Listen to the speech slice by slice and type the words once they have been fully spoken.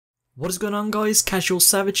What is going on, guys?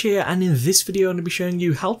 CasualSavage here, and in this video I'm going to be showing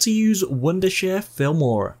you how to use Wondershare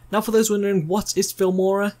Filmora. Now, for those wondering what is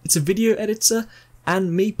Filmora, it's a video editor,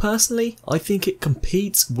 and me personally, I think it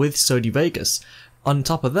competes with Sony Vegas. On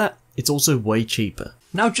top of that, it's also way cheaper.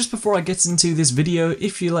 Now, just before I get into this video,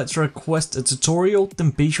 if you'd like to request a tutorial, then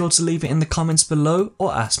be sure to leave it in the comments below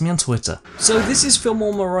or ask me on Twitter. So this is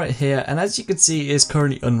Filmora right here, and as you can see, it is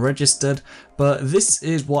currently unregistered, but this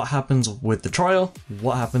is what happens with the trial,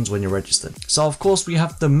 what happens when you're registered. So of course we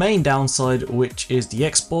have the main downside, which is the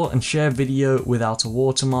export and share video without a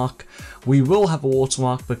watermark. We will have a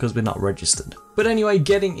watermark because we're not registered. But anyway,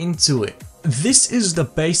 getting into it. This is the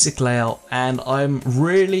basic layout, and I'm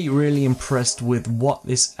really impressed with what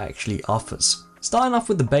this actually offers. Starting off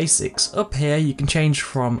with the basics, up here you can change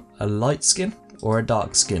from a light skin or a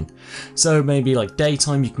dark skin. So maybe like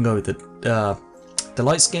daytime you can go with the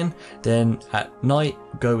light skin, then at night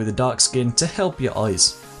go with the dark skin to help your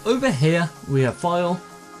eyes. Over here we have file,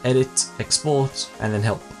 edit, export, and then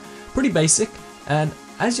help. Pretty basic, and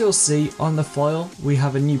as you'll see on the file, we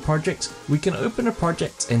have a new project. We can open a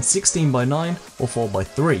project in 16:9 or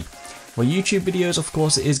 4:3. For YouTube videos, of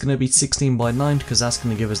course, it is going to be 16:9 because that's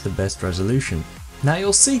going to give us the best resolution. Now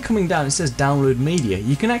you'll see coming down, it says download media.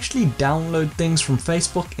 You can actually download things from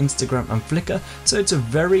Facebook, Instagram and Flickr, so it's a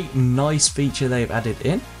very nice feature they've added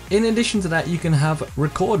in. In addition to that, you can have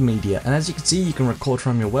record media, and as you can see, you can record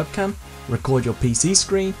from your webcam, record your PC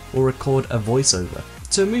screen, or record a voiceover.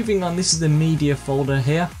 So moving on, this is the media folder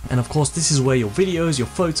here, and of course this is where your videos, your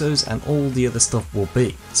photos and all the other stuff will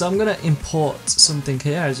be. So I'm going to import something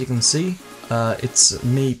here, as you can see. It's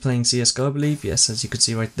me playing CSGO, I believe, yes, as you can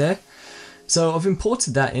see right there. So I've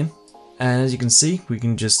imported that in, and as you can see, we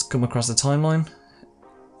can just come across the timeline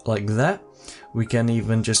like that. We can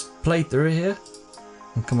even just play through here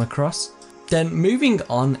and come across. Then moving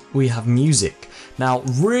on, we have music. Now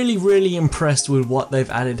really impressed with what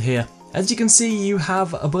they've added here. As you can see, you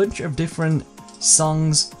have a bunch of different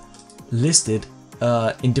songs listed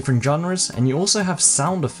in different genres, and you also have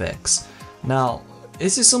sound effects. Now,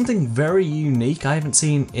 this is something very unique I haven't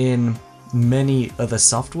seen in many other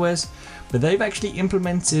softwares, but they've actually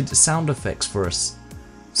implemented sound effects for us.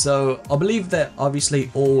 So I believe they're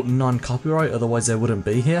obviously all non-copyright, otherwise they wouldn't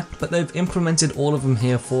be here, but they've implemented all of them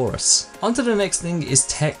here for us. On to the next thing is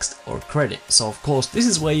text or credit. So of course this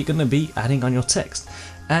is where you're going to be adding on your text.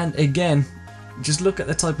 And again, just look at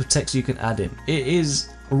the type of text you can add in. It is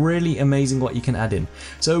really amazing what you can add in.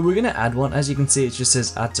 So we're going to add one. As you can see, it just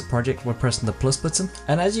says add to project. We're pressing the plus button,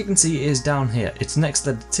 and as you can see, it is down here. It's next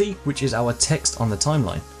to the T, which is our text on the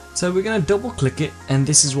timeline. So we're going to double click it, and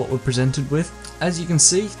this is what we're presented with. As you can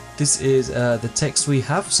see, this is the text we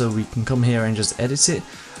have, so we can come here and just edit it.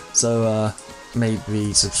 So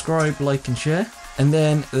maybe subscribe, like and share. And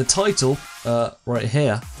then the title right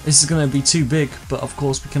here, this is going to be too big, but of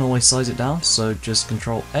course we can always size it down. So just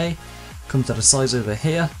Control A, come to the size over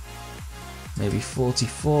here, maybe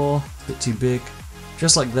 44, a bit too big,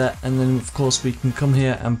 just like that. And then of course we can come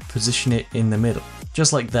here and position it in the middle,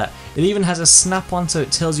 just like that. It even has a snap on, so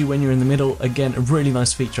it tells you when you're in the middle. Again, a really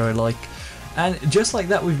nice feature I like. And just like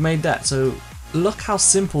that, we've made that. So look how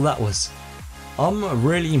simple that was. I'm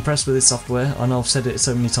really impressed with this software. I know I've said it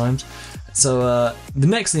so many times. So the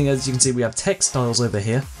next thing, as you can see, we have text styles over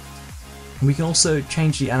here. We can also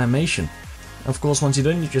change the animation. Of course, once you're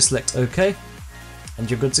done, you just select OK, and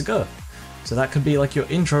you're good to go. So that could be like your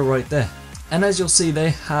intro right there. And as you'll see,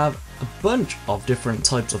 they have a bunch of different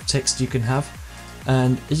types of text you can have.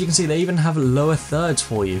 And as you can see, they even have lower thirds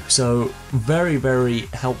for you. So very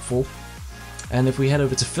helpful. And if we head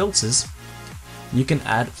over to filters, you can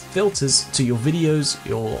add filters to your videos,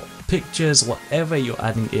 your pictures, whatever you're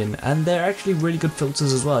adding in, and they're actually really good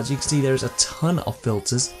filters as well. As you can see, there's a ton of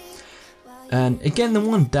filters. And again, the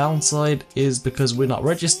one downside is because we're not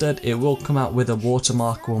registered, it will come out with a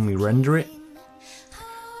watermark when we render it.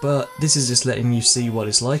 But this is just letting you see what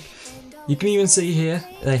it's like. You can even see here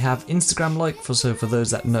they have Instagram like, so for those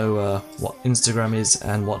that know what Instagram is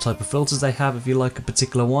and what type of filters they have, if you like a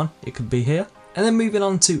particular one, it could be here. And then moving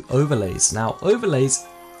on to overlays. Now overlays,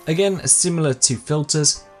 again, similar to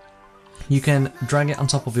filters. You can drag it on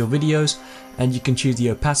top of your videos, and you can choose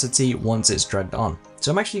the opacity once it's dragged on. So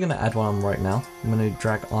I'm actually going to add one on right now. I'm going to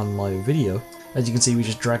drag on my video. As you can see, we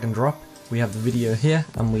just drag and drop. We have the video here,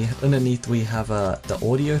 and underneath we have the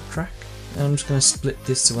audio track. And I'm just going to split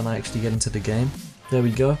this to when I actually get into the game. There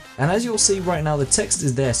we go. And as you'll see right now, the text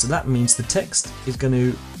is there, so that means the text is going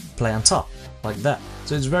to play on top. like that.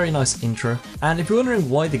 So it's a very nice intro. And if you're wondering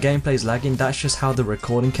why the gameplay is lagging, that's just how the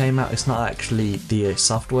recording came out. It's not actually the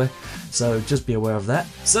software, so just be aware of that.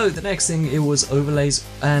 So the next thing, it was overlays,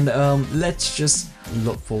 and let's just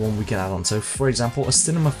look for one we can add on. So for example, a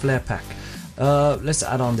cinema flare pack. Let's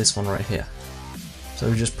add on this one right here. So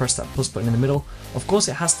we just press that plus button in the middle. Of course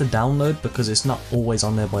it has to download because it's not always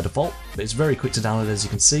on there by default, but it's very quick to download, as you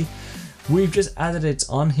can see. We've just added it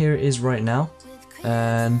on. Here it is right now,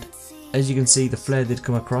 and as you can see the flare did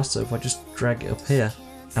come across. So if I just drag it up here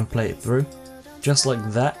and play it through, just like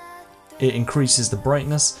that, it increases the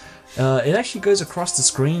brightness. It actually goes across the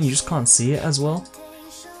screen, you just can't see it as well.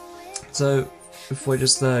 So if we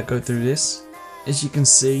just go through this, as you can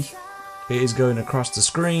see, it is going across the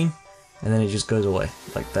screen, and then it just goes away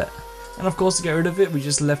like that. And of course, to get rid of it, we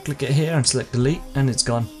just left click it here and select delete, and it's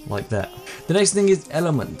gone like that. The next thing is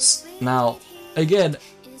elements. Now again,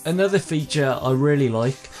 another feature I really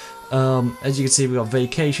like. As you can see, we've got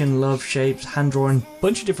vacation, love, shapes, hand drawing,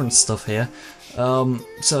 bunch of different stuff here.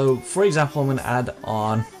 So for example, I'm going to add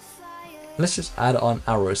on, let's just add on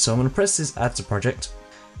arrows. So I'm going to press this add to project.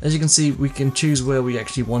 As you can see, we can choose where we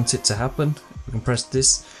actually want it to happen. We can press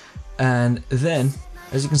this, and then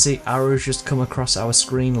as you can see, arrows just come across our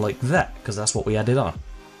screen like that, because that's what we added on.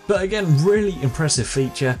 But again, really impressive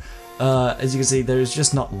feature. As you can see, there is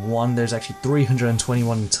just not one, there's actually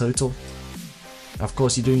 321 in total. Of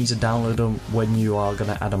course, you do need to download them when you are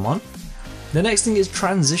going to add them on. The next thing is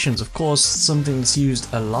transitions, of course, something that's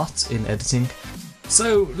used a lot in editing.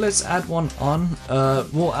 So let's add one on.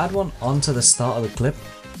 We'll add one onto the start of the clip.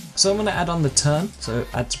 So I'm going to add on the turn, so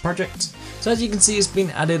add to project. So as you can see, it's been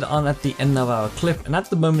added on at the end of our clip, and at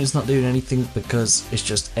the moment it's not doing anything because it's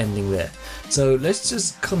just ending there. So let's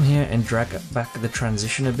just come here and drag back the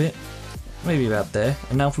transition a bit, maybe about there.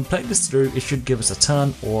 And now if we play this through, it should give us a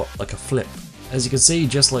turn or like a flip. As you can see,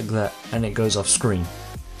 just like that, and it goes off screen.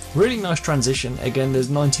 Really nice transition. Again, there's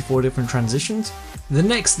 94 different transitions. The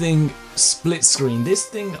next thing, split screen. This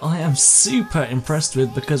thing I am super impressed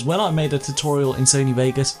with, because when I made a tutorial in Sony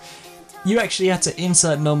Vegas, you actually had to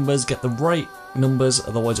insert numbers, get the right numbers,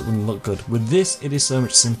 otherwise it wouldn't look good. With this, it is so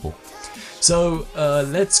much simple. So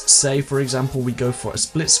let's say, for example, we go for a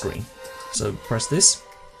split screen. So press this.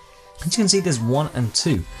 As you can see, there's 1 and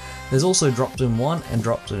 2. There's also drop zone 1 and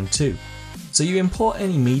drop zone 2. So you import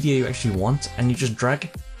any media you actually want, and you just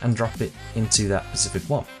drag and drop it into that specific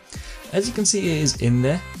one. As you can see, it is in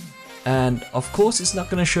there, and of course it's not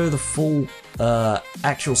going to show the full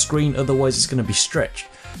actual screen, otherwise it's going to be stretched.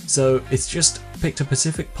 So it's just picked a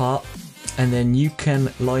specific part, and then you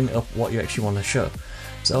can line up what you actually want to show.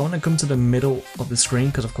 So I want to come to the middle of the screen,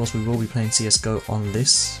 because of course we will be playing CSGO on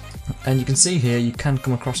this, and you can see here you can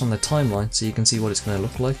come across on the timeline, so you can see what it's going to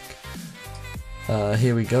look like.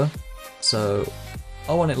 Here we go. So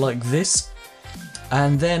I want it like this,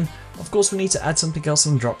 and then of course we need to add something else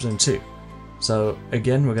in drop zone 2. So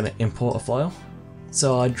again, we're going to import a file.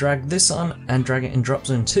 So I drag this on and drag it in drop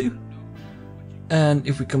zone 2, and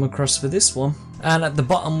if we come across for this one, and at the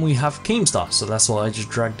bottom we have Keemstar, so that's what I just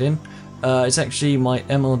dragged in. It's actually my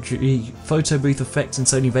MLG photo booth effect in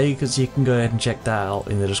Sony Vegas. You can go ahead and check that out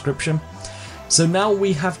in the description. So now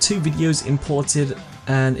we have 2 videos imported,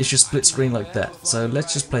 and it's just split screen like that. So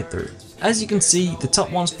let's just play through. As you can see, the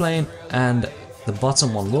top one's playing and the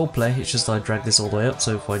bottom one will play. It's just I drag this all the way up,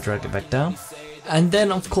 so if I drag it back down. And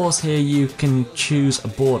then of course here you can choose a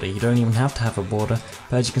border. You don't even have to have a border,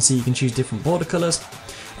 but as you can see, you can choose different border colors.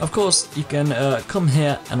 Of course you can come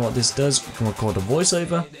here, and what this does, you can record a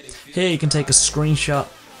voiceover. Here you can take a screenshot.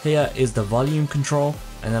 Here is the volume control,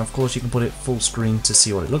 and then of course you can put it full screen to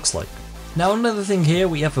see what it looks like. Now another thing here,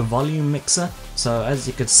 we have a volume mixer. So as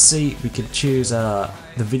you can see, we can choose the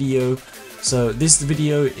video. So this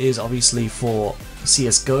video is obviously for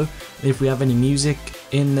CSGO, and if we have any music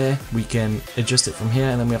in there, we can adjust it from here,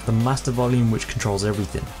 and then we have the master volume, which controls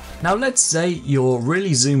everything. Now let's say you're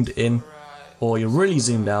really zoomed in, or you're really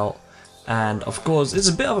zoomed out, and of course it's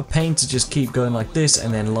a bit of a pain to just keep going like this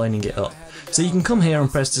and then lining it up. So you can come here and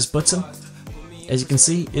press this button. As you can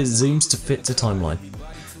see, it zooms to fit the timeline.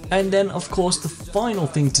 And then of course the final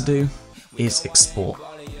thing to do is export.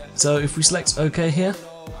 So if we select OK here,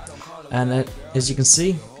 and as you can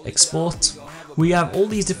see, export, we have all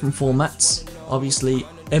these different formats. Obviously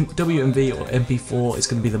WMV or MP4 is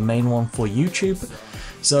going to be the main one for YouTube.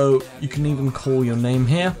 So you can even call your name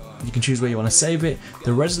here. You can choose where you want to save it.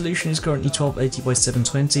 The resolution is currently 1280 by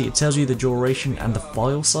 720. It tells you the duration and the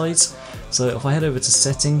file size. So if I head over to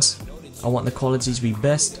settings, I want the quality to be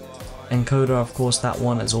best. Encoder, of course, that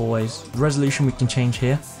one as always. The resolution we can change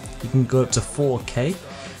here. You can go up to 4K.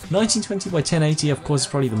 1920 by 1080 of course is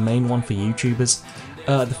probably the main one for YouTubers.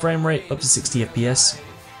 The frame rate up to 60 FPS,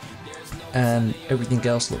 and everything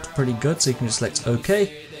else looks pretty good, so you can just select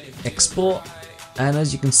OK, export, and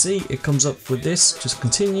as you can see it comes up with this, just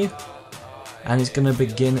continue, and it's going to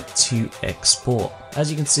begin to export. As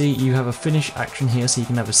you can see, you have a finish action here, so you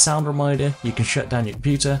can have a sound reminder, you can shut down your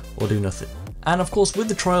computer or do nothing. And of course with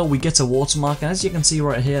the trial we get a watermark, and as you can see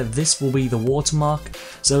right here, this will be the watermark,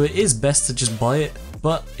 so it is best to just buy it,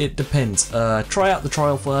 but it depends. Try out the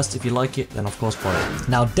trial first. If you like it, then of course buy it.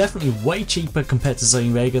 Now definitely way cheaper compared to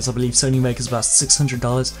Sony Vegas. I believe Sony Vegas is about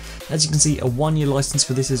 $600. As you can see, a 1-year license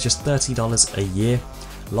for this is just $30 a year.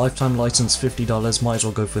 Lifetime license $50, might as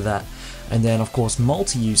well go for that. And then of course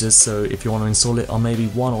multi-users, so if you want to install it on maybe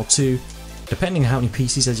 1 or 2, depending on how many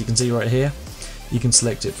PCs, as you can see right here, you can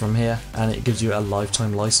select it from here and it gives you a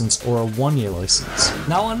lifetime license or a 1-year license.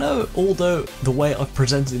 Now I know, although the way I've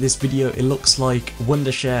presented this video, it looks like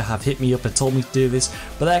Wondershare have hit me up and told me to do this,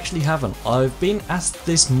 but they actually haven't. I've been asked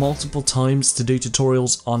this multiple times to do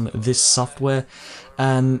tutorials on this software,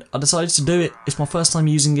 and I decided to do it. It's my first time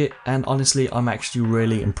using it, and honestly I'm actually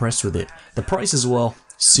really impressed with it. The price as well,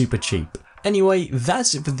 super cheap. Anyway,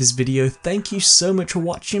 that's it for this video. Thank you so much for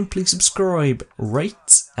watching. Please subscribe,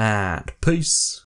 rate, and peace.